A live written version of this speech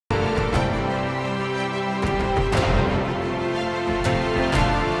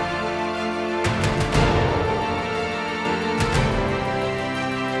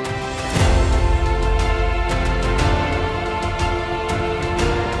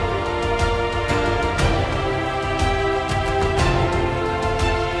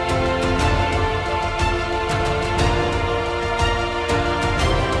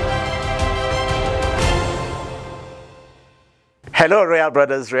Hello, Royal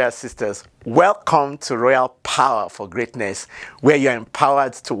Brothers, Royal Sisters. Welcome to Royal Power for Greatness, where you're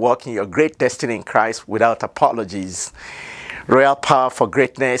empowered to walk in your great destiny in Christ without apologies. Royal Power for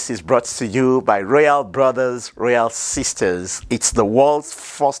Greatness is brought to you by Royal Brothers, Royal Sisters. It's the world's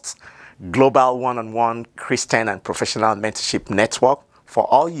first global one-on-one Christian and professional mentorship network for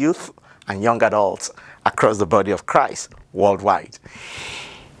all youth and young adults across the body of Christ worldwide.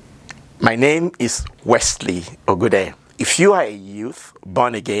 My name is Wesley Ogude. If you are a youth,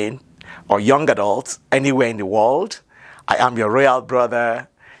 born again, or young adult anywhere in the world, I am your royal brother.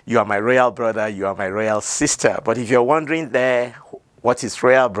 You are my royal brother. You are my royal sister. But if you're wondering there, what is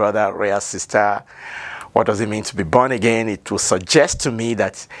royal brother, royal sister? What does it mean to be born again? It will suggest to me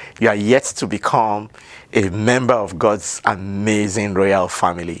that you are yet to become a member of God's amazing royal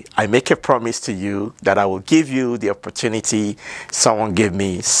family. I make a promise to you that I will give you the opportunity someone gave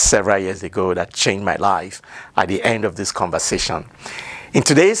me several years ago that changed my life at the end of this conversation. In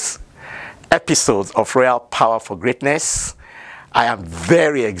today's episode of Royal Power for Greatness, I am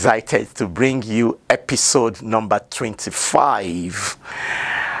very excited to bring you episode number 25.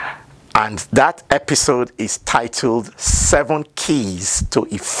 And that episode is titled 7 Keys to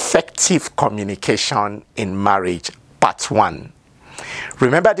Effective Communication in Marriage, Part 1.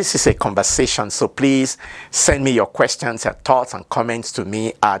 Remember, this is a conversation, so please send me your questions and thoughts and comments to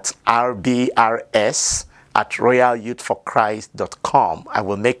me at rbrs@royalyouthforchrist.com. I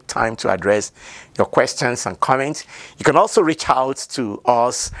will make time to address your questions and comments. You can also reach out to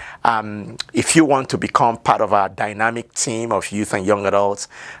us if you want to become part of our dynamic team of youth and young adults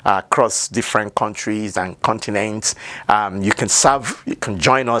across different countries and continents. You can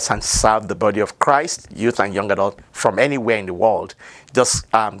join us and serve the body of Christ, youth and young adults from anywhere in the world. Just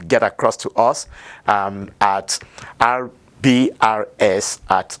get across to us at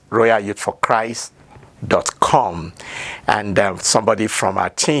rbrs@royalyouthforchrist.com, and somebody from our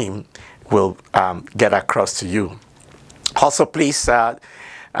team will get across to you. Also, please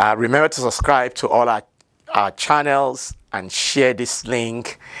remember to subscribe to all our channels and share this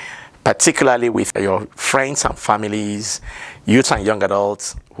link, particularly with your friends and families, youth and young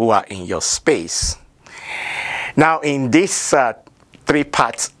adults who are in your space. Now, in this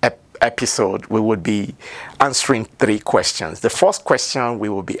three-part episode, we will be answering 3 questions. The first question we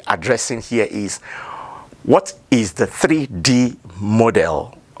will be addressing here is, what is the 3D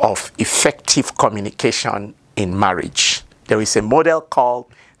model of effective communication in marriage? There is a model called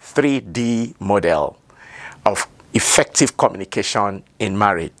 3D model of effective communication in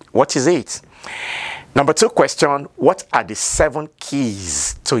marriage. What is it? Number 2 question, what are the 7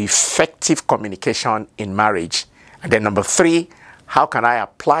 keys to effective communication in marriage? And then number 3, how can I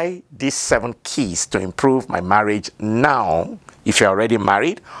apply these 7 keys to improve my marriage now, if you're already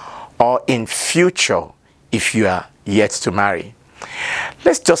married, or in future, if you are yet to marry?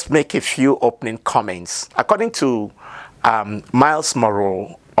 Let's just make a few opening comments. According to Miles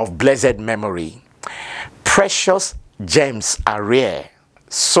Monroe of blessed memory, precious gems are rare,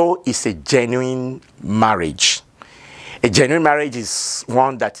 so is a genuine marriage. A genuine marriage is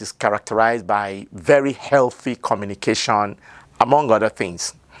one that is characterized by very healthy communication, among other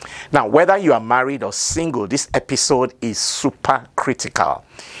things. Now, whether you are married or single, this episode is super critical.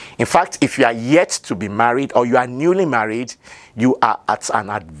 In fact, if you are yet to be married or you are newly married, you are at an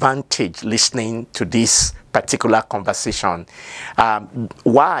advantage listening to this particular conversation.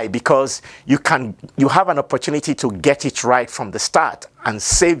 Why? Because you have an opportunity to get it right from the start and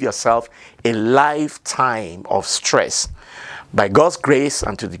save yourself a lifetime of stress. By God's grace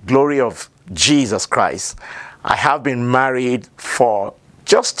and to the glory of Jesus Christ, I have been married for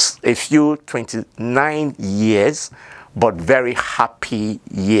just a few 29 years, but very happy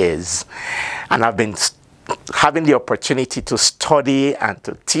years. And I've been having the opportunity to study and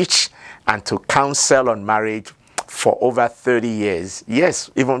to teach and to counsel on marriage for over 30 years. Yes,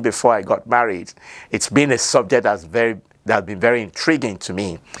 even before I got married. It's been a subject that's been very intriguing to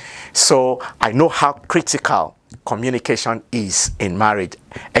me. So I know how critical communication is in marriage,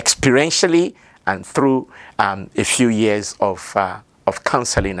 experientially and through a few years of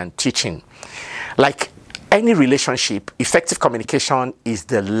counseling and teaching. Like any relationship, effective communication is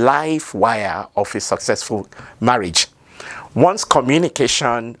the life wire of a successful marriage. Once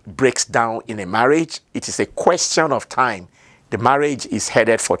communication breaks down in a marriage, it is a question of time. The marriage is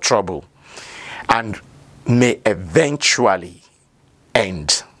headed for trouble and may eventually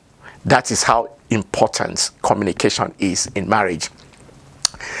end. That is how important communication is in marriage.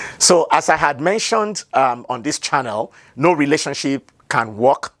 So, as I had mentioned on this channel, no relationship can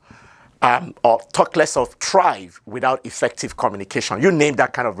work or talk less of thrive without effective communication. You name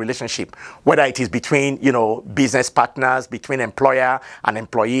that kind of relationship, whether it is between, business partners, between employer and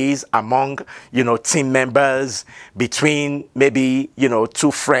employees, among, team members, between maybe,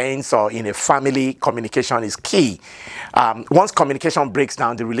 two friends or in a family. Communication is key. Once communication breaks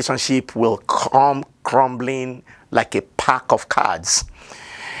down, the relationship will come crumbling like a pack of cards.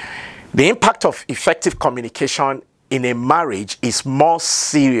 The impact of effective communication in a marriage is more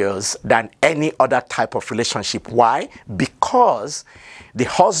serious than any other type of relationship. Why? Because the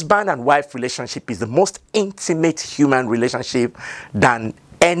husband and wife relationship is the most intimate human relationship than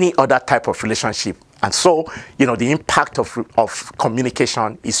any other type of relationship. And so, the impact of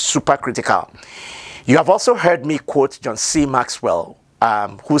communication is super critical. You have also heard me quote John C. Maxwell,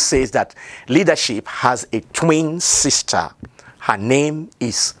 who says that leadership has a twin sister. Her name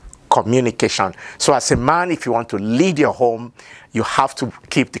is communication. So as a man, if you want to lead your home, you have to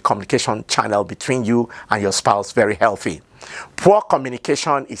keep the communication channel between you and your spouse very healthy. Poor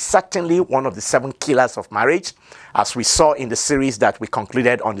communication is certainly one of the 7 killers of marriage, as we saw in the series that we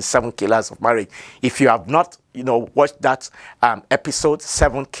concluded on the 7 killers of marriage. If you have not, watched that episode,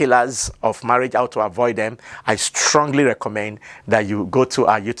 7 killers of marriage, how to avoid them, I strongly recommend that you go to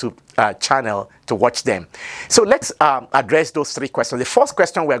our YouTube channel to watch them. So let's address those 3 questions. The first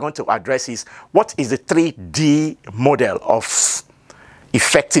question we're going to address is, what is the 3D model of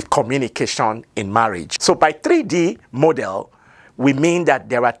effective communication in marriage? So by 3D model, we mean that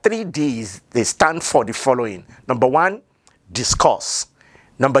there are 3 Ds. They stand for the following. Number 1, discuss.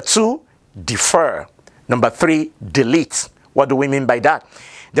 Number 2, defer. Number 3, delete. What do we mean by that?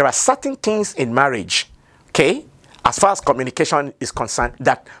 There are certain things in marriage, okay, as far as communication is concerned,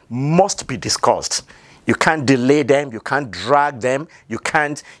 that must be discussed. You can't delay them. You can't drag them. You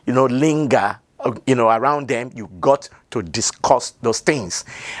can't, linger around them. You got to discuss those things.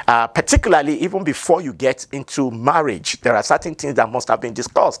 Particularly, even before you get into marriage, there are certain things that must have been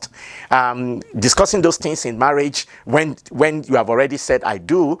discussed. Discussing those things in marriage, when you have already said "I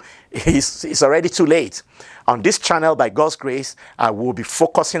do," it's already too late. On this channel, by God's grace, we'll be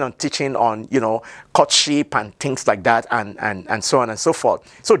focusing on teaching on, courtship and things like that, and so on and so forth.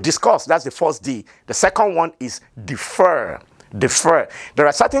 So discuss, that's the first D. The second one is defer. Defer. There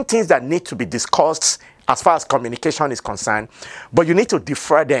are certain things that need to be discussed as far as communication is concerned, but you need to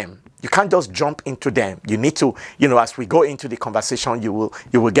defer them. You can't just jump into them. You need to, as we go into the conversation, you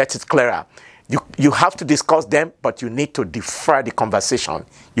will get it clearer. You have to discuss them, but you need to defer the conversation.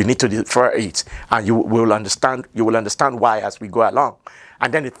 You need to defer it, and you will understand why as we go along.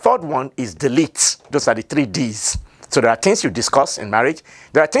 And then the third one is delete. Those are the 3 Ds. So there are things you discuss in marriage,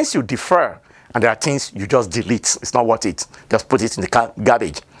 there are things you defer, and there are things you just delete. It's not worth it. Just put it in the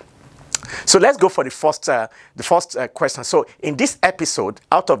garbage. So let's go for the first question. So in this episode,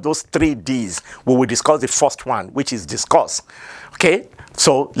 out of those 3 Ds, we will discuss the first one, which is discuss. Okay,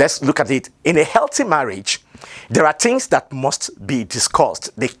 so let's look at it. In a healthy marriage, there are things that must be discussed.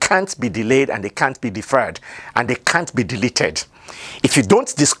 They can't be delayed, and they can't be deferred, and they can't be deleted. If you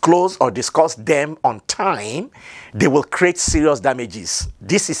don't disclose or discuss them on time, they will create serious damages.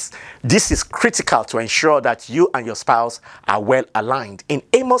 This is critical to ensure that you and your spouse are well aligned. In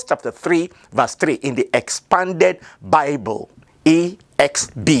Amos chapter 3, verse 3, in the Expanded Bible,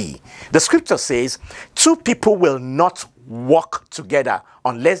 EXB, the scripture says, 2 people will not work together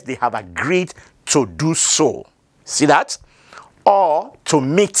unless they have agreed to do so. See that? Or to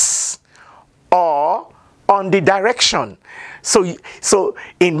meet, or on the direction. So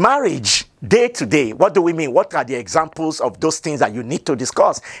in marriage, day to day, what do we mean? What are the examples of those things that you need to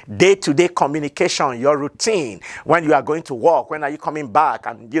discuss? Day-to-day communication, your routine, when you are going to work, when are you coming back?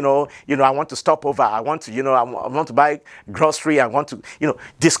 And I want to stop over. I want to, I want to buy grocery. I want to,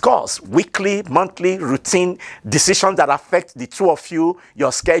 discuss weekly, monthly routine decisions that affect the 2 of you,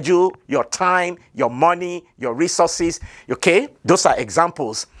 your schedule, your time, your money, your resources. Okay, those are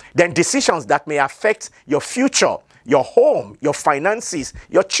examples. Then decisions that may affect your future, your home, your finances,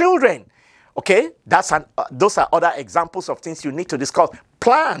 your children. Okay, those are other examples of things you need to discuss.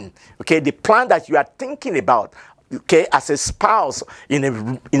 Plan, okay, the plan that you are thinking about, okay, as a spouse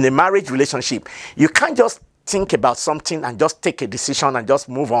in a marriage relationship. You can't just think about something and just take a decision and just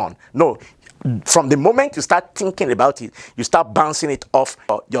move on. No, from the moment you start thinking about it, you start bouncing it off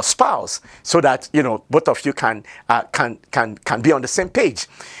your spouse, so that both of you can be on the same page.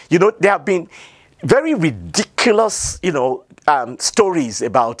 There have been very ridiculous, stories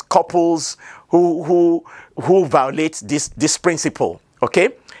about couples who violate this principle. Okay,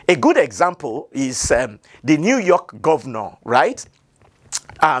 a good example is the New York governor, right?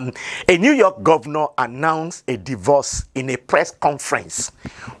 A New York governor announced a divorce in a press conference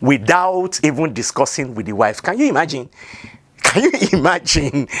without even discussing with the wife. Can you imagine? Can you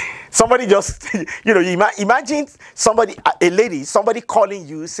imagine somebody just, imagine somebody, a lady, somebody calling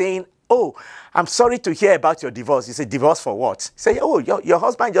you saying, oh, I'm sorry to hear about your divorce. You say, divorce for what? Say, oh, your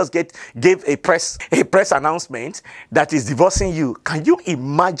husband just gave a press announcement that is divorcing you. Can you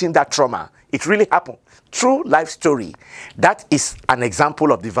imagine that trauma? It really happened. True life story. That is an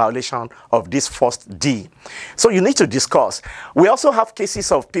example of the violation of this first D. So you need to discuss. We also have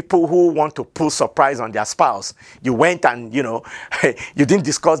cases of people who want to pull surprise on their spouse. You went and, you didn't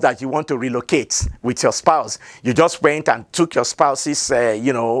discuss that you want to relocate with your spouse. You just went and took your spouse's,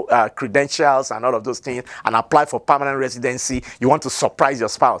 credentials and all of those things and applied for permanent residency. You want to surprise your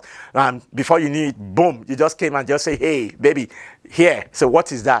spouse. And before you knew it, boom, you just came and just say, hey, baby, here. So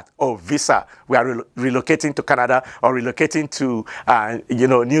what is that? Oh, visa. We are relocating to Canada or relocating to,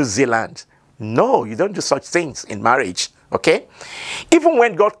 New Zealand. No, you don't do such things in marriage, okay? Even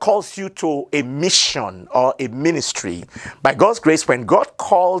when God calls you to a mission or a ministry, by God's grace, when God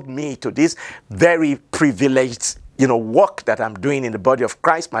called me to this very privileged work that I'm doing in the body of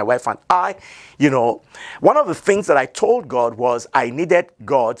Christ, my wife and I, one of the things that I told God was I needed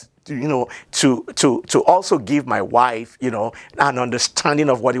God to also give my wife, an understanding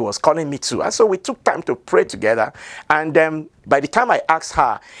of what he was calling me to. And so we took time to pray together. And by the time I asked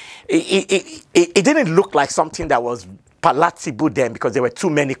her, it didn't look like something that was palatable then, because there were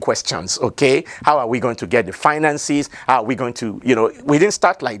too many questions. Okay, how are we going to get the finances? How are we going to, we didn't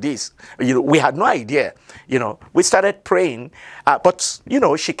start like this. We had no idea. We started praying, but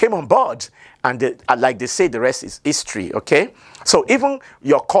she came on board, and like they say, the rest is history. Okay, so even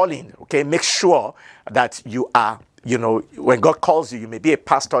your calling, okay, make sure that you are. When God calls you, you may be a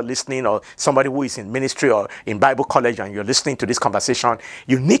pastor listening or somebody who is in ministry or in Bible college and you're listening to this conversation,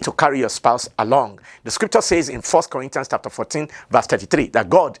 you need to carry your spouse along. The scripture says in 1 Corinthians chapter 14, verse 33, that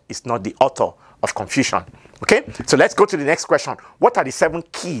God is not the author of confusion. Okay, so let's go to the next question. What are the 7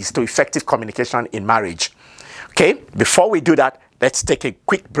 keys to effective communication in marriage? Okay, before we do that, let's take a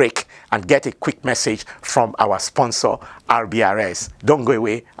quick break and get a quick message from our sponsor, RBRS. Don't go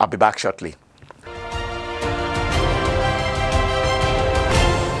away. I'll be back shortly.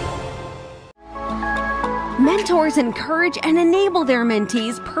 Mentors encourage and enable their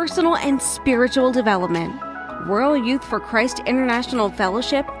mentees' personal and spiritual development. Royal Youth for Christ International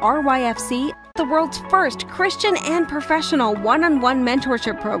Fellowship, RYFC, the world's first Christian and professional one-on-one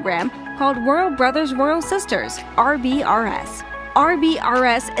mentorship program called Royal Brothers, Royal Sisters, RBRS.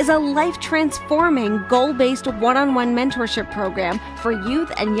 RBRS is a life-transforming, goal-based one-on-one mentorship program for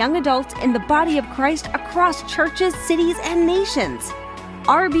youth and young adults in the body of Christ across churches, cities, and nations.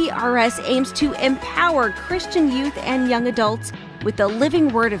 RBRS aims to empower Christian youth and young adults with the living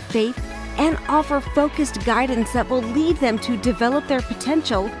word of faith and offer focused guidance that will lead them to develop their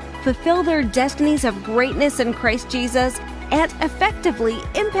potential, fulfill their destinies of greatness in Christ Jesus, and effectively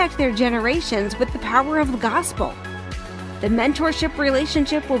impact their generations with the power of the gospel. The mentorship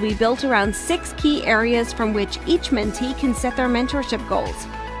relationship will be built around 6 key areas from which each mentee can set their mentorship goals: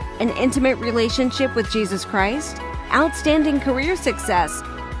 an intimate relationship with Jesus Christ, outstanding career success,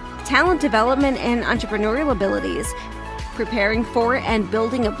 talent development and entrepreneurial abilities, preparing for and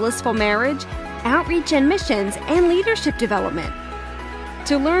building a blissful marriage, outreach and missions, and leadership development.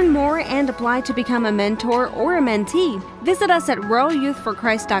 To learn more and apply to become a mentor or a mentee, visit us at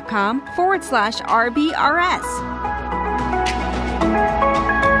royalyouthforchrist.com/RBRS.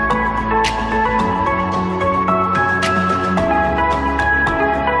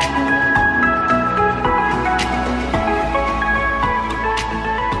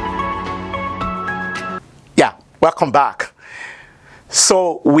 Welcome back.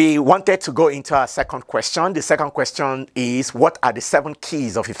 So we wanted to go into our second question. The second question is, what are the 7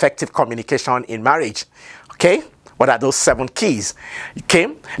 keys of effective communication in marriage? Okay, what are those 7 keys?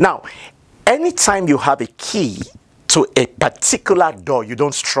 Okay, now, anytime you have a key to a particular door, you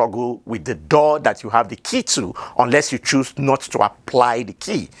don't struggle with the door that you have the key to unless you choose not to apply the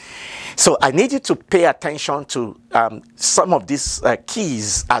key. So I need you to pay attention to some of these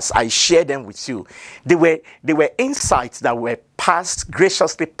keys as I share them with you. They were insights that were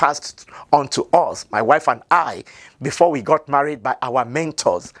graciously passed on to us, my wife and I, before we got married, by our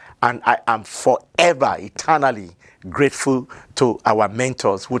mentors. And I am forever, eternally grateful to our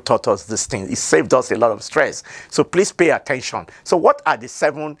mentors who taught us these things. It saved us a lot of stress. So please pay attention. So what are the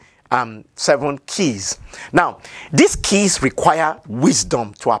 7 keys? Now, these keys require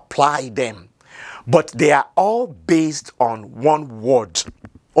wisdom to apply them, but they are all based on one word,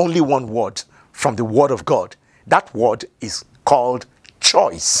 only one word from the Word of God. That word is called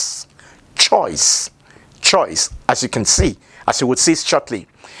choice. Choice, as you can see, as you would see shortly.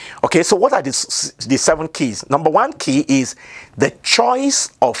 Okay, so what are the 7 keys? Number 1 key is the choice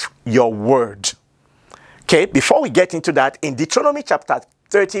of your word. Okay, before we get into that, in Deuteronomy chapter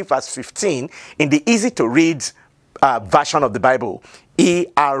 30, verse 15, in the easy to read version of the Bible,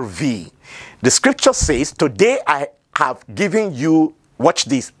 ERV, the scripture says, "Today I have given you," watch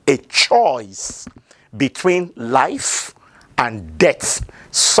this, "a choice between life and death,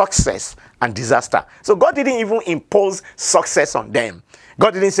 success and disaster." So God didn't even impose success on them.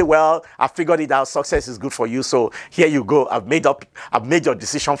 God didn't say, "Well, I figured it out. Success is good for you, so here you go. I've made your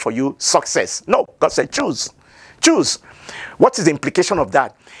decision for you. Success." No, God said, "Choose. Choose." What is the implication of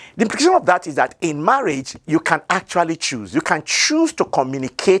that? The implication of that is that in marriage, you can actually choose. You can choose to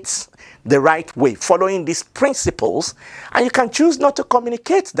communicate the right way, following these principles, and you can choose not to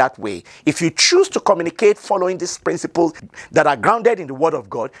communicate that way. If you choose to communicate following these principles that are grounded in the Word of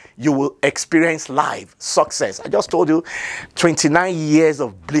God, you will experience life, success. I just told you, 29 years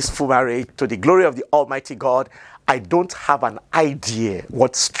of blissful marriage to the glory of the Almighty God. I don't have an idea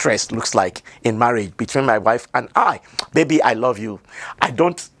what stress looks like in marriage between my wife and I. Baby, I love you. I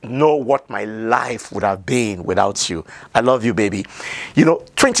don't know what my life would have been without you. I love you, baby.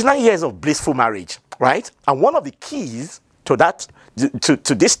 29 years of blissful marriage, right? And one of the keys to that,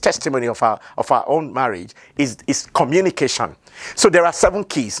 to this testimony of our own marriage is communication. So there are 7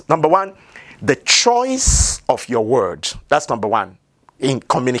 keys. Number 1, the choice of your word. That's number 1. In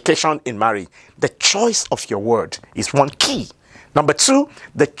communication in marriage, the choice of your word is 1 key. Number 2,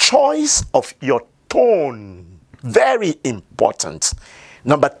 the choice of your tone. Very important.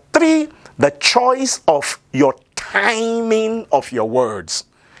 Number 3, the choice of your timing of your words.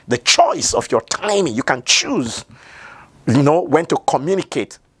 The choice of your timing. You can choose, when to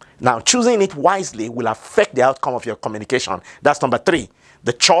communicate. Now, choosing it wisely will affect the outcome of your communication. That's number 3.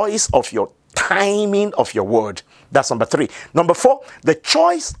 The choice of your timing of your word. That's number 3. Number 4, the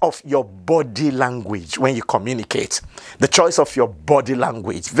choice of your body language when you communicate. The choice of your body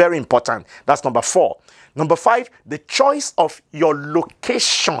language. Very important. That's number 4. Number 5, the choice of your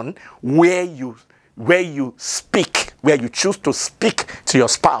location where you speak, where you choose to speak to your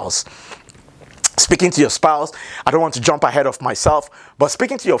spouse. Speaking to your spouse, I don't want to jump ahead of myself, but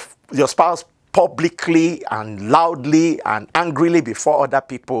speaking to your spouse publicly and loudly and angrily before other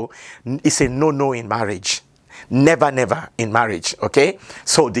people is a no-no in marriage. Never, never in marriage, okay?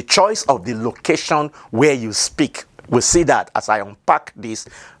 So the choice of the location where you speak, we'll see that as I unpack this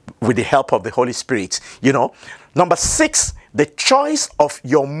with the help of the Holy Spirit, Number 6, the choice of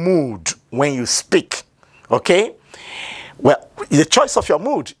your mood when you speak, okay? Well, the choice of your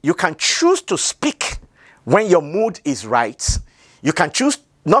mood. You can choose to speak when your mood is right. You can choose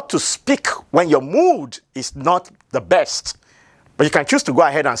not to speak when your mood is not the best. But you can choose to go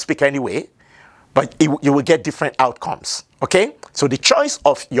ahead and speak anyway. But you will get different outcomes. Okay? So the choice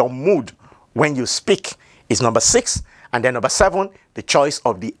of your mood when you speak is number 6. And then number 7, the choice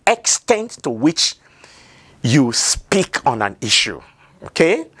of the extent to which you speak on an issue.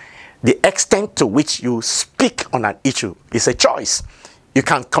 Okay? The extent to which you speak on an issue is a choice. You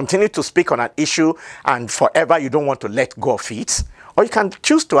can continue to speak on an issue and forever you don't want to let go of it. Or you can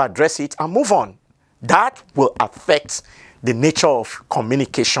choose to address it and move on. That will affect the nature of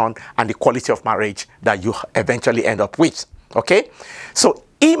communication and the quality of marriage that you eventually end up with. Okay? So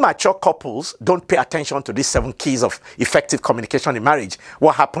immature couples don't pay attention to these 7 keys of effective communication in marriage.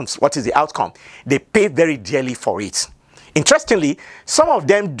 What happens? What is the outcome? They pay very dearly for it. Interestingly, some of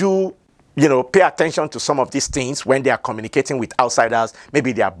them do, pay attention to some of these things when they are communicating with outsiders,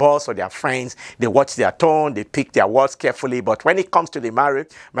 maybe their boss or their friends. They watch their tone, they pick their words carefully. But when it comes to the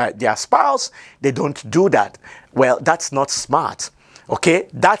marriage, their spouse, they don't do that. Well, that's not smart. Okay?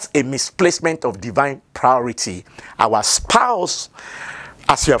 That's a misplacement of divine priority. Our spouse,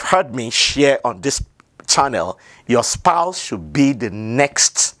 as you have heard me share on this channel, your spouse should be the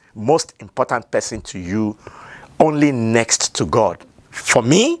next most important person to you, only next to God. For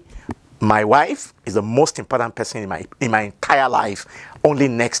me, my wife is the most important person in my entire life, only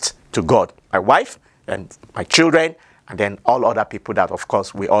next to God. My wife and my children, and then all other people that, of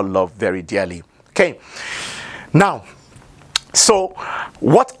course, we all love very dearly. Okay. Now, so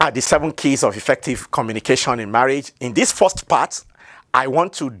what are the 7 keys of effective communication in marriage? In this first part, I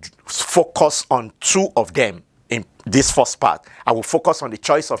want to focus on 2 of them. In this first part, I will focus on the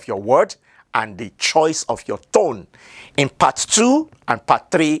choice of your word and the choice of your tone. In part 2 and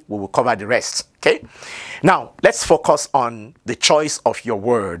part 3, we will cover the rest. Okay? Now, let's focus on the choice of your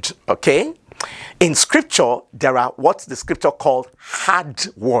word. Okay? In scripture, there are what the scripture called hard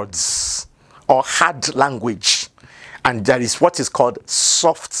words or hard language. And there is what is called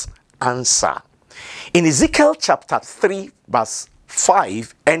soft answer. In Ezekiel chapter 3, verse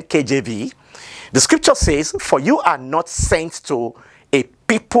 5, NKJV, the scripture says, "For you are not sent to a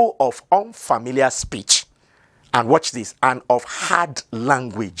people of unfamiliar speech," and watch this, "and of hard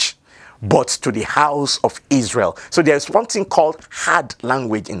language, but to the house of Israel." So there's one thing called hard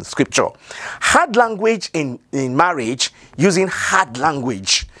language in scripture. Hard language in marriage, using hard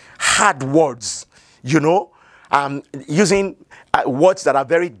language, hard words, using words that are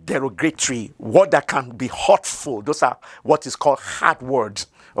very derogatory, words that can be hurtful. Those are what is called hard words,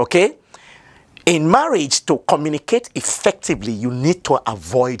 okay? In marriage, to communicate effectively, you need to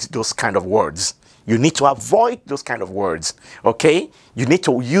avoid those kind of words. You need to avoid those kind of words, okay? You need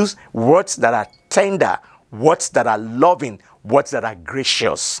to use words that are tender, words that are loving, words that are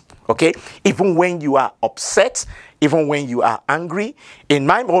gracious, okay? Even when you are upset, even when you are angry. In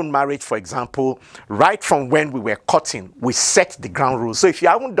my own marriage, for example, right from when we were courting, we set the ground rules. So if you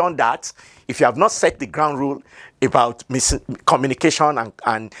haven't done that, if you have not set the ground rule about communication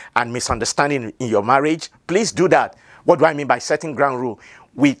and misunderstanding in your marriage, please do that. What do I mean by setting ground rule?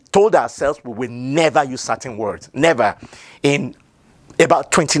 We told ourselves we will never use certain words. Never. In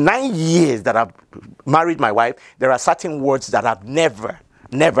about 29 years that I've married my wife, there are certain words that have never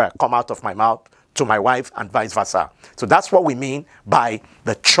come out of my mouth to my wife and vice versa. So that's what we mean by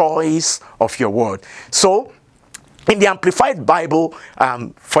the choice of your word. So in the Amplified Bible,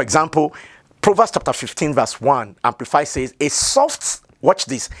 for example, Proverbs chapter 15 verse 1, Amplified says, watch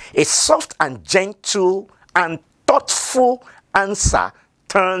this, a soft and gentle and thoughtful answer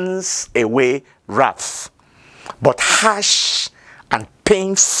turns away wrath, but harsh and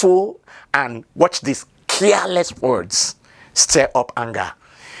painful and, watch this, careless words stir up anger.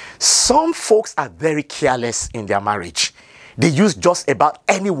 Some folks are very careless in their marriage. They use just about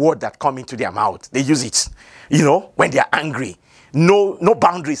any word that come into their mouth. They use it, when they are angry. No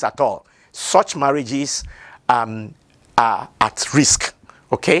boundaries at all. Such marriages are at risk,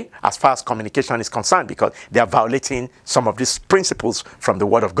 okay, as far as communication is concerned, because they are violating some of these principles from the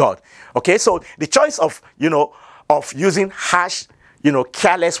Word of God. Okay, so the choice of using harsh,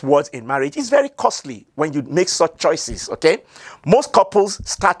 careless words in marriage is very costly when you make such choices, okay? Most couples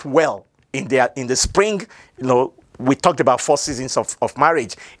start well in the spring. We talked about 4 seasons of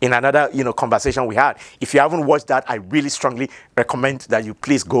marriage in another, conversation we had. If you haven't watched that, I really strongly recommend that you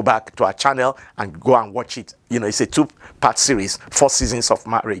please go back to our channel and go and watch it. It's a 2-part series, 4 seasons of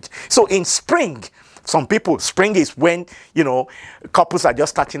marriage. So in spring, spring is when, couples are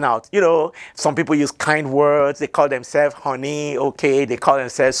just starting out. Some people use kind words. They call themselves honey, okay. They call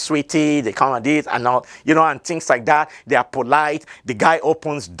themselves sweetie. They call them this and all, and things like that. They are polite. The guy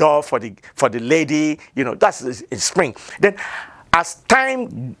opens door for the lady. That's in spring. Then as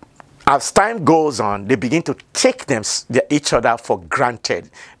time goes on, they begin to take each other for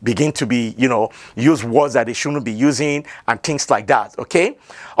granted, begin to be, use words that they shouldn't be using and things like that, okay?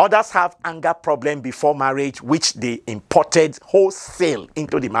 Others have anger problem before marriage, which they imported wholesale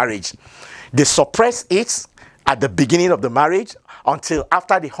into the marriage. They suppress it at the beginning of the marriage until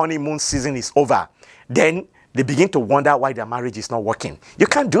after the honeymoon season is over. Then they begin to wonder why their marriage is not working. You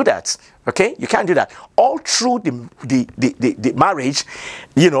can't do that, okay? You can't do that. All through the marriage,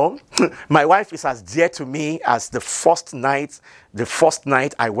 my wife is as dear to me as the first night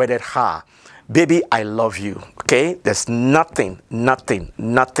I wedded her. Baby, I love you, okay? There's nothing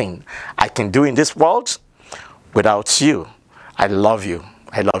I can do in this world without you. I love you.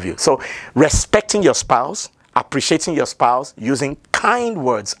 I love you. So respecting your spouse, appreciating your spouse, using kind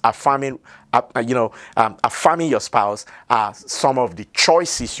words, affirming your spouse are some of the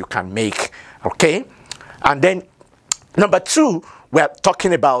choices you can make, okay? And then number 2, we're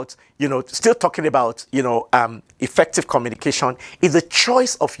talking about, effective communication is the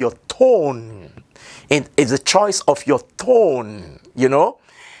choice of your tone. It is the choice of your tone,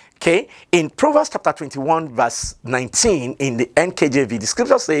 Okay, in Proverbs chapter 21 verse 19 in the NKJV, the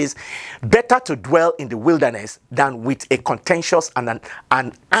scripture says, better to dwell in the wilderness than with a contentious and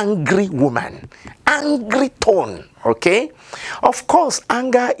an angry woman. Angry tone, okay? Of course,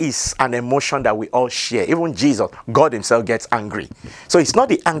 anger is an emotion that we all share. Even Jesus, God himself gets angry. So it's not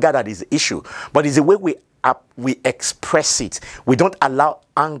the anger that is the issue, but it's the way we express it. We don't allow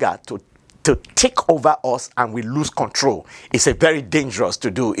anger to take over us and we lose control. It's a very dangerous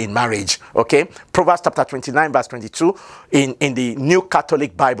to do in marriage, okay? Proverbs chapter 29 verse 22 in the New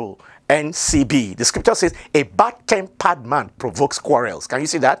Catholic Bible, NCB, the scripture says, a bad-tempered man provokes quarrels. Can you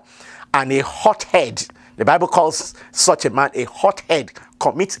see that? And a hot head, the Bible calls such a man a hot head,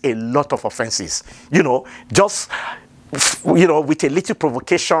 commits a lot of offenses. Just with a little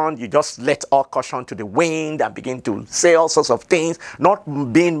provocation, you just let all caution to the wind and begin to say all sorts of things, not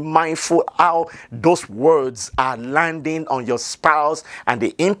being mindful how those words are landing on your spouse and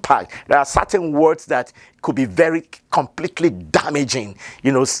the impact. There are certain words that could be very completely damaging,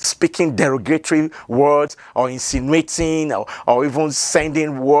 speaking derogatory words or insinuating or even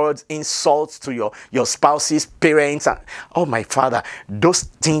sending words, insults to your spouse's parents. And, oh, my father, those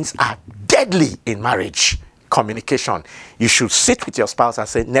things are deadly in marriage. Communication. You should sit with your spouse and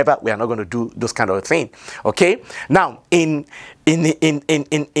say, never, we are not going to do those kind of thing. Okay? Now, in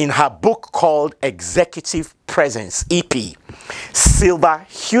her book called Executive Presence, EP, Sylva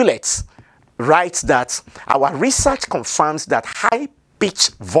Hewlett writes that our research confirms that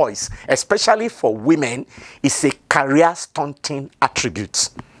high-pitched voice, especially for women, is a career stunting attribute.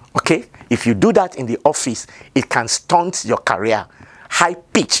 Okay? If you do that in the office, it can stunt your career. High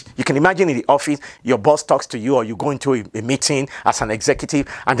pitch. You can imagine in the office, your boss talks to you or you go into a meeting as an executive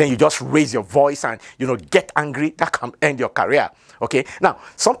and then you just raise your voice and, get angry. That can end your career. Okay. Now,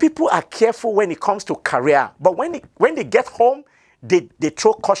 some people are careful when it comes to career, but when they get home, they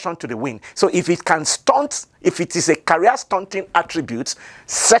throw caution to the wind. So if it can stunt, if it is a career stunting attribute,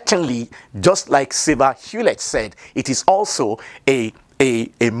 certainly, just like Sylva Hewlett said, it is also a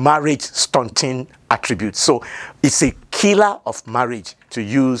marriage stunting attribute. So it's a killer of marriage to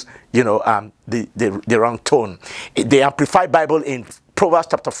use, the wrong tone. The Amplified Bible in Proverbs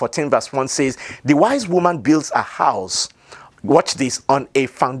chapter 14 verse 1 says, the wise woman builds a house, watch this, on a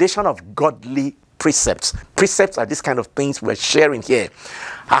foundation of godly precepts. Precepts are these kind of things we're sharing here.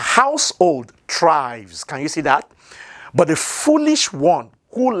 A household thrives. Can you see that? But the foolish one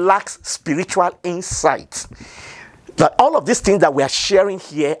who lacks spiritual insight. That all of these things that we are sharing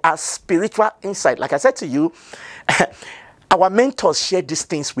here are spiritual insight. Like I said to you, our mentors shared these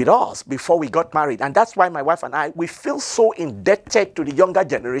things with us before we got married. And that's why my wife and I, we feel so indebted to the younger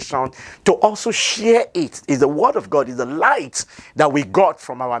generation to also share it. It's the word of God, it's the light that we got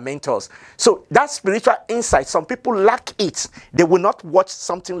from our mentors. So that spiritual insight, some people lack it. They will not watch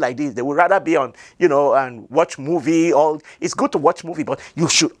something like this. They would rather be on, and watch movie. It's good to watch movie, but you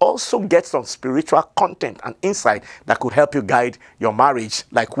should also get some spiritual content and insight that could help you guide your marriage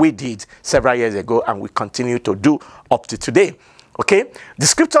like we did several years ago and we continue to do up to today. Okay, the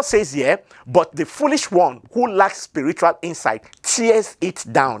scripture says here, but the foolish one who lacks spiritual insight tears it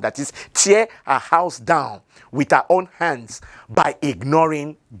down, that is, tear her house down with her own hands by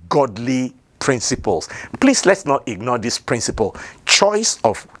ignoring godly principles. Please, let's not ignore this principle. Choice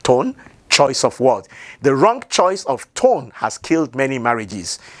of tone, choice of word. The wrong choice of tone has killed many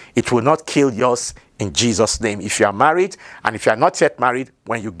marriages. It will not kill yours in Jesus' name. If you are married, and if you are not yet married,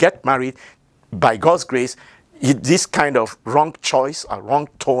 when you get married, by God's grace, this kind of wrong choice or wrong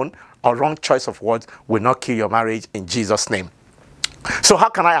tone or wrong choice of words will not kill your marriage in Jesus' name. So how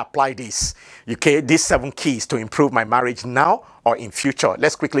can I apply this? Okay, these 7 keys to improve my marriage now or in future.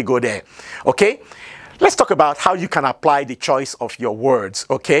 Let's quickly go there. Okay, let's talk about how you can apply the choice of your words.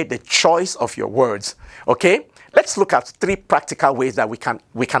 Okay, the choice of your words. Okay, let's look at 3 practical ways that we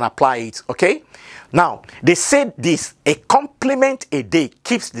can apply it. Okay, now they said this: a compliment a day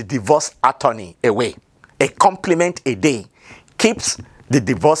keeps the divorce attorney away. A compliment a day keeps the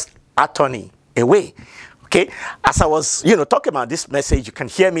divorce attorney away. Okay, as I was, talking about this message, you can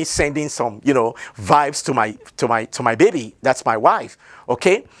hear me sending some, vibes to my baby. That's my wife.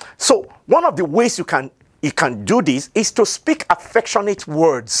 Okay, so one of the ways you can do this is to speak affectionate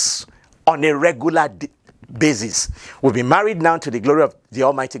words on a regular basis. We've been married now to the glory of the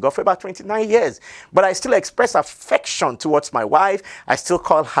Almighty God for about 29 years, but I still express affection towards my wife. I still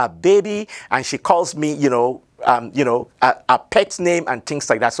call her baby, and she calls me, a pet's name and things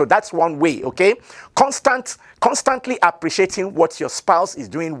like that. So that's one way. Okay, constantly appreciating what your spouse is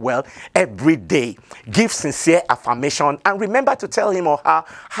doing well every day. Give sincere affirmation and remember to tell him or her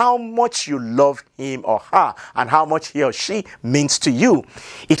how much you love him or her and how much he or she means to you.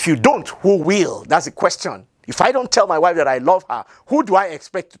 If you don't, who will? That's the question. If I don't tell my wife that I love her, who do I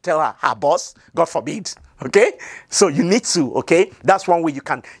expect to tell her? Her boss? God forbid. Okay, so you need to. Okay, that's one way you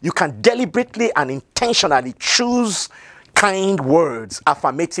can deliberately and intentionally choose kind words,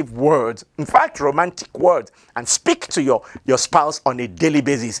 affirmative words, in fact romantic words, and speak to your spouse on a daily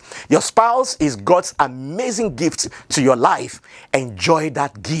basis. Your spouse is God's amazing gift to your life. Enjoy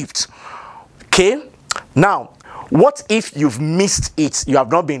that gift. Okay, now what if you've missed it? You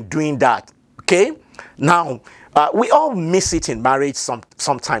have not been doing that. Okay, now we all miss it in marriage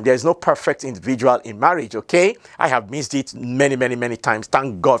sometime. There is no perfect individual in marriage, okay? I have missed it many times.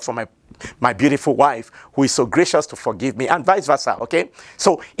 Thank God for my my beautiful wife who is so gracious to forgive me, and vice versa, okay?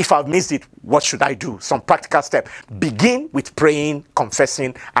 So if I've missed it, what should I do? Some practical steps. Begin with praying,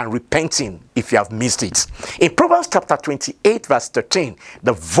 confessing, and repenting if you have missed it. In Proverbs chapter 28, verse 13,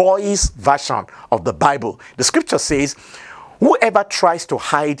 the Voice version of the Bible, the scripture says, whoever tries to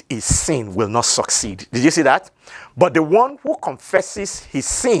hide his sin will not succeed. Did you see that? But the one who confesses his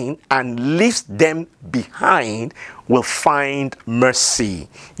sin and leaves them behind will find mercy.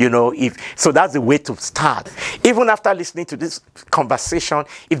 You know, so that's the way to start. Even after listening to this conversation,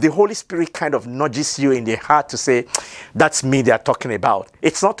 if the Holy Spirit kind of nudges you in the heart to say, that's me they're talking about,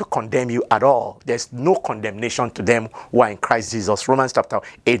 it's not to condemn you at all. There's no condemnation to them who are in Christ Jesus. Romans chapter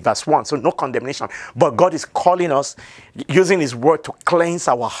 8, verse 1. So no condemnation. But God is calling us, using his word to cleanse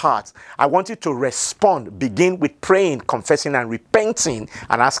our hearts. I want you to respond. Begin with praying, confessing, and repenting,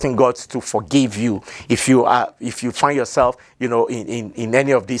 and asking God to forgive you if you find yourself, you know, in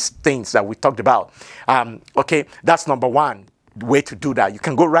any of these things that we talked about. Okay, that's number one way to do that. You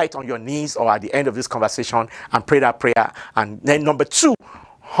can go right on your knees or at the end of this conversation and pray that prayer. And then number two,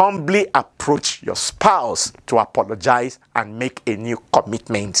 humbly approach your spouse to apologize and make a new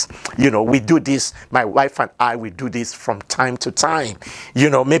commitment. You know, we do this, my wife and I, we do this from time to time. You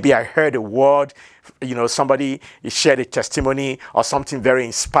know, maybe I heard a word, you know, somebody shared a testimony or something very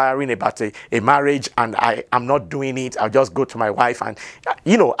inspiring about a marriage, and I'm not doing it. I'll just go to my wife and,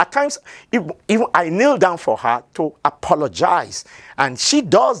 you know, at times, even I kneel down for her to apologize. And she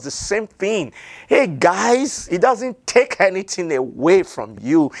does the same thing. Hey guys, it doesn't take anything away from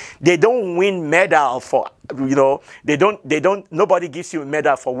you. They don't win medal for, you know, nobody gives you a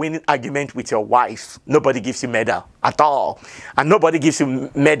medal for winning argument with your wife. Nobody gives you medal at all. And nobody gives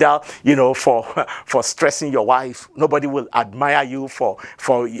you medal, you know, for stressing your wife. Nobody will admire you for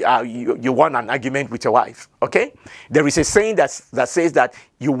you won an argument with your wife. Okay? There is a saying that says that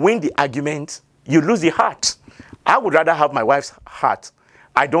you win the argument, you lose the heart. I would rather have my wife's heart.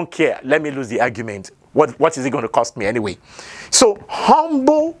 I don't care. Let me lose the argument. What is it going to cost me anyway? So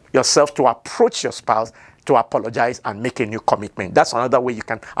humble yourself to approach your spouse, to apologize and make a new commitment. That's another way you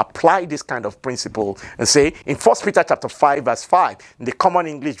can apply this kind of principle and say, in 1 Peter chapter 5, verse 5, in the Common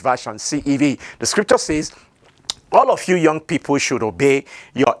English Version, CEV, the scripture says, all of you young people should obey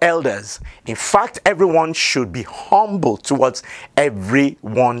your elders. In fact, everyone should be humble towards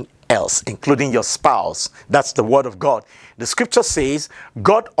everyone else, including your spouse. That's the word of God. The scripture says,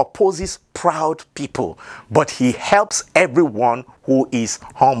 God opposes proud people, but he helps everyone who is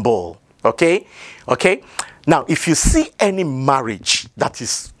humble. Okay? Okay? Now, if you see any marriage that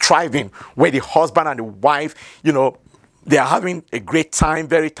is thriving, where the husband and the wife, you know, they are having a great time,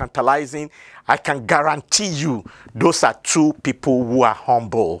 very tantalizing, I can guarantee you those are two people who are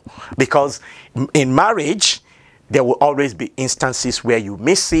humble. Because in marriage, there will always be instances where you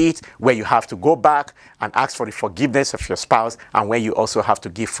miss it, where you have to go back and ask for the forgiveness of your spouse, and where you also have to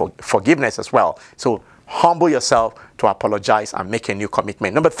give forgiveness as well. So humble yourself to apologize and make a new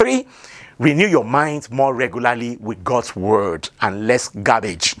commitment. Number three, renew your mind more regularly with God's word and less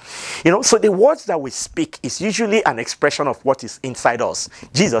garbage. You know, so the words that we speak is usually an expression of what is inside us.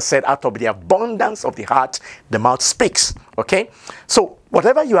 Jesus said, out of the abundance of the heart, the mouth speaks. Okay? So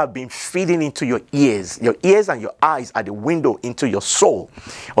whatever you have been feeding into your ears and your eyes are the window into your soul.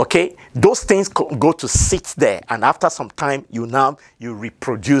 Okay? Those things go to sit there, and after some time, you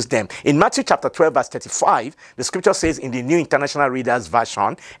reproduce them. In Matthew chapter 12, verse 35, the scripture says in the New International Reader's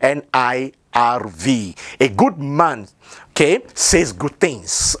Version, NIRV, a good man, okay, says good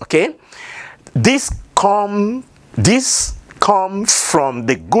things. Okay? This comes from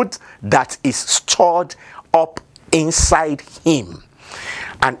the good that is stored up inside him.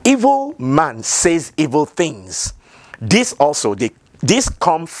 An evil man says evil things. This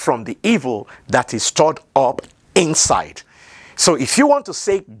comes from the evil that is stored up inside. So if you want to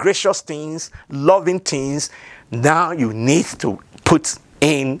say gracious things, loving things, now you need to put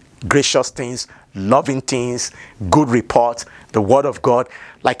in gracious things, loving things, good report, the word of God,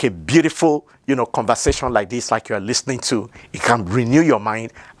 like a beautiful, you know, conversation like this, like you're listening to. It can renew your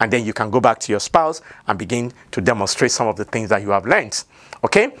mind, and then you can go back to your spouse and begin to demonstrate some of the things that you have learned.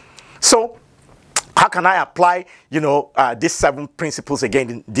 Okay? So how can I apply, you know, these 7 principles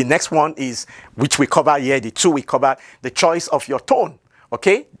again? The next one is, which we cover here, the 2 we cover, the choice of your tone.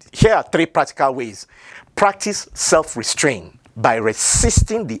 Okay? Here are 3 practical ways. Practice self-restraint. by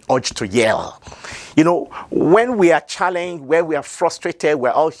resisting the urge to yell. You know, when we are challenged, when we are frustrated,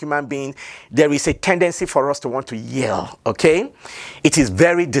 we're all human beings, there is a tendency for us to want to yell, okay? It is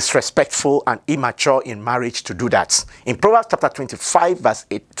very disrespectful and immature in marriage to do that. In Proverbs chapter 25, verse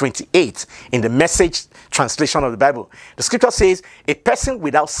 28, in the Message translation of the Bible, the scripture says, a person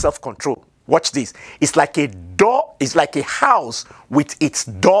without self-control, watch this, it's like a door, it's like a house with its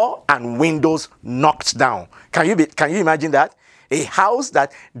door and windows knocked down. Can you imagine that? A house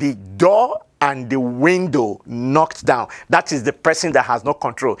that the door and the window knocked down. That is the person that has no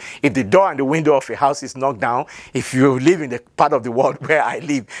control. If the door and the window of a house is knocked down, if you live in the part of the world where I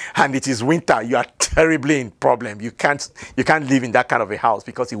live and it is winter, you are terribly in problem. You can't live in that kind of a house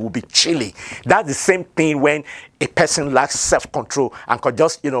because it will be chilly. That's the same thing when a person lacks self-control and could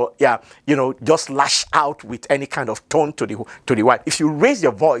just, just lash out with any kind of tone to the wife. If you raise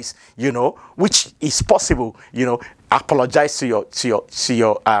your voice, which is possible, apologize to your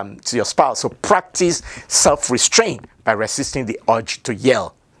spouse. So practice self-restraint by resisting the urge to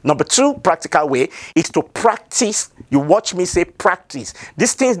yell. Number 2 practical way is to practice. You watch me say practice.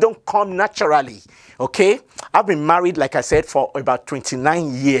 These things don't come naturally, okay? I've been married, like I said, for about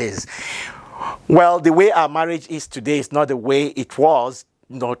 29 years. Well, the way our marriage is today is not the way it was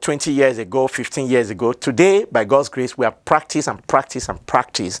 20 years ago, 15 years ago. Today, by God's grace, we have practice and practice and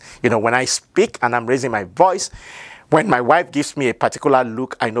practice. When I speak and I'm raising my voice, when my wife gives me a particular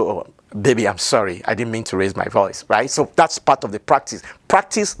look, I know, oh, baby, I'm sorry. I didn't mean to raise my voice, right? So that's part of the practice.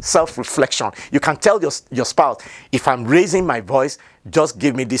 Practice self-reflection. You can tell your spouse, if I'm raising my voice, just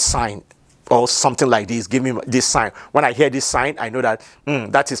give me this sign. Or something like this, give me this sign. When I hear this sign, I know that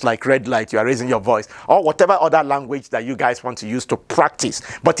that is like red light, you are raising your voice. Or whatever other language that you guys want to use to practice.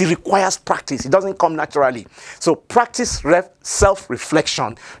 But it requires practice. It doesn't come naturally. So practice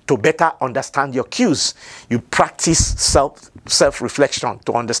self-reflection to better understand your cues. You practice self-reflection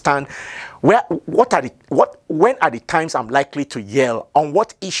to understand when are the times I'm likely to yell, on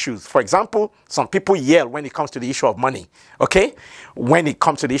what issues. For example, some people yell when it comes to the issue of money, okay? When it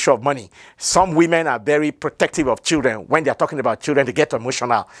comes to the issue of money. Some women are very protective of children. When they're talking about children, they get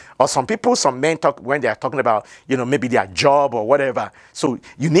emotional. Or some men talk when they're talking about, maybe their job or whatever. So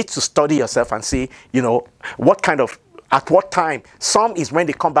you need to study yourself and see, at what time. Some is when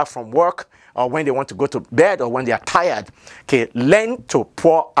they come back from work, or when they want to go to bed, or when they are tired. Okay, learn to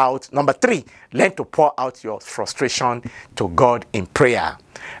pour out. Number 3, learn to pour out your frustration to God in prayer.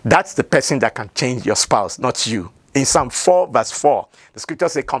 That's the person that can change your spouse, not you. In Psalm 4, verse 4, the scripture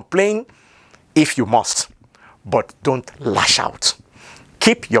says, complain if you must, but don't lash out.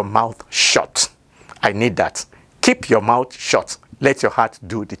 Keep your mouth shut. I need that. Keep your mouth shut. Let your heart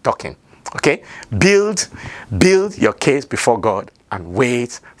do the talking. Okay? Build your case before God and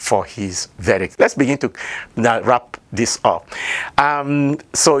wait for his verdict. Let's begin to now wrap this up.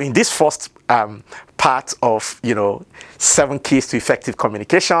 So in this first part of 7 keys to effective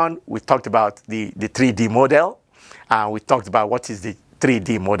communication, we talked about the 3D model. We talked about what is the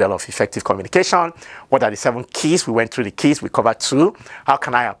 3D model of effective communication. What are the 7 keys? We went through the keys. We covered 2. How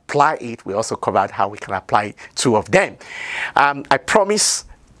can I apply it? We also covered how we can apply 2 of them. I promise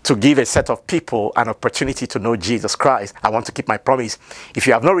to give a set of people an opportunity to know Jesus Christ. I want to keep my promise. If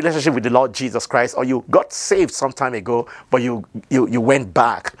you have no relationship with the Lord Jesus Christ, or you got saved some time ago, but you went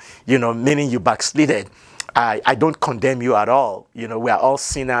back, meaning you backslided, I don't condemn you at all. We are all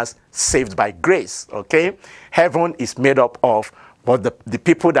sinners saved by grace, okay? Heaven is made up of what the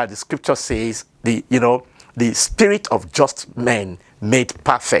people that the scripture says, the spirit of just men made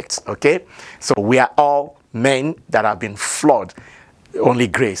perfect, okay? So we are all men that have been flawed. Only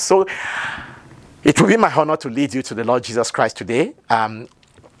grace. So it will be my honor to lead you to the Lord Jesus Christ today.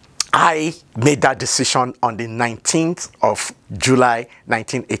 I made that decision on the 19th of July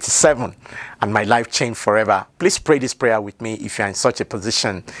 1987, and my life changed forever. Please pray this prayer with me if you're in such a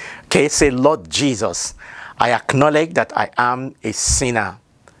position. Okay, say, Lord Jesus, I acknowledge that I am a sinner.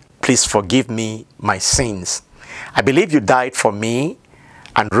 Please forgive me my sins. I believe you died for me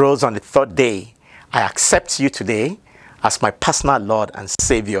and rose on the 3rd day. I accept you today as my personal Lord and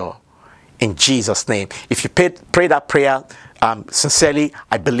Savior, in Jesus' name. If you pray that prayer sincerely,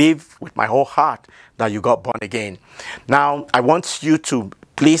 I believe with my whole heart that you got born again. Now, I want you to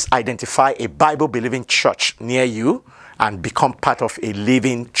please identify a Bible-believing church near you and become part of a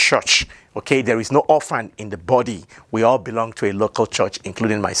living church. Okay, there is no orphan in the body. We all belong to a local church,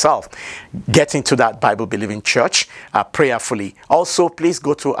 including myself. Get into that Bible-believing church prayerfully. Also, please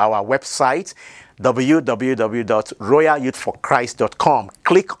go to our website, www.royalyouthforchrist.com.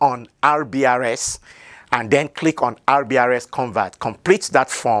 Click on RBRS and then click on RBRS Convert. Complete that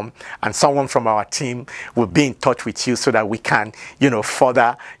form, and someone from our team will be in touch with you so that we can,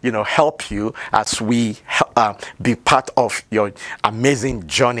 further, help you as we be part of your amazing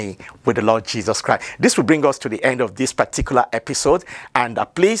journey with the Lord Jesus Christ. This will bring us to the end of this particular episode, and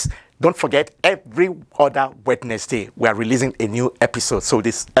please don't forget, every other Wednesday, we are releasing a new episode. So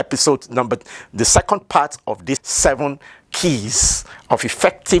this episode the second part of these 7 keys of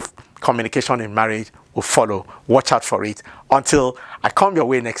effective communication in marriage will follow. Watch out for it. Until I come your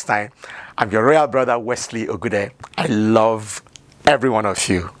way next time, I'm your royal brother, Wesley Ogude. I love every one of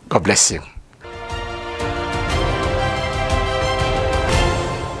you. God bless you.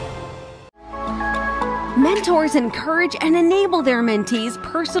 Mentors encourage and enable their mentees'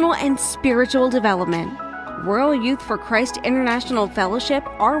 personal and spiritual development. Royal Youth for Christ International Fellowship,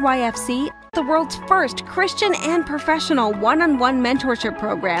 RYFC, the world's first Christian and professional one-on-one mentorship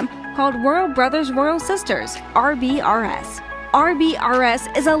program called Royal Brothers, Royal Sisters, RBRS.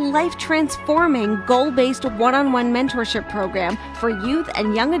 RBRS is a life-transforming, goal-based one-on-one mentorship program for youth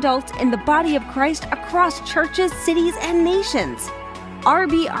and young adults in the body of Christ across churches, cities, and nations.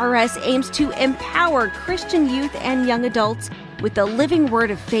 RBRS aims to empower Christian youth and young adults with the living word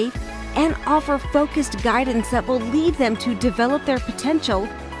of faith and offer focused guidance that will lead them to develop their potential,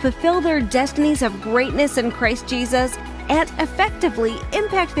 fulfill their destinies of greatness in Christ Jesus, and effectively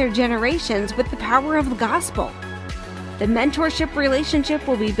impact their generations with the power of the gospel. The mentorship relationship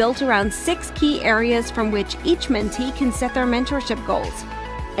will be built around 6 key areas from which each mentee can set their mentorship goals: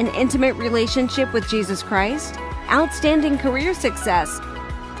 an intimate relationship with Jesus Christ, outstanding career success,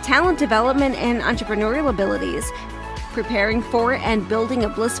 talent development and entrepreneurial abilities, preparing for and building a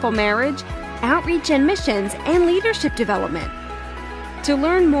blissful marriage, outreach and missions, and leadership development. To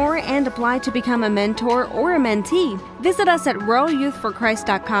learn more and apply to become a mentor or a mentee, visit us at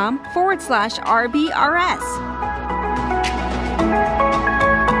royalyouthforchrist.com/RBRS.